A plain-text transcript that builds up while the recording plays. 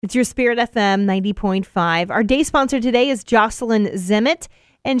It's your Spirit FM 90.5. Our day sponsor today is Jocelyn Zimmet,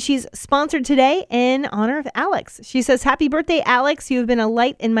 and she's sponsored today in honor of Alex. She says, "Happy birthday, Alex. You have been a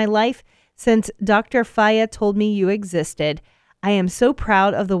light in my life since Dr. Faya told me you existed. I am so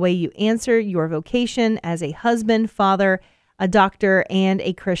proud of the way you answer your vocation as a husband, father, a doctor, and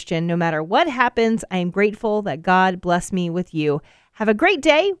a Christian. No matter what happens, I am grateful that God blessed me with you. Have a great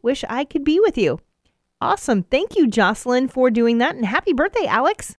day. Wish I could be with you." Awesome. Thank you, Jocelyn, for doing that. And happy birthday, Alex.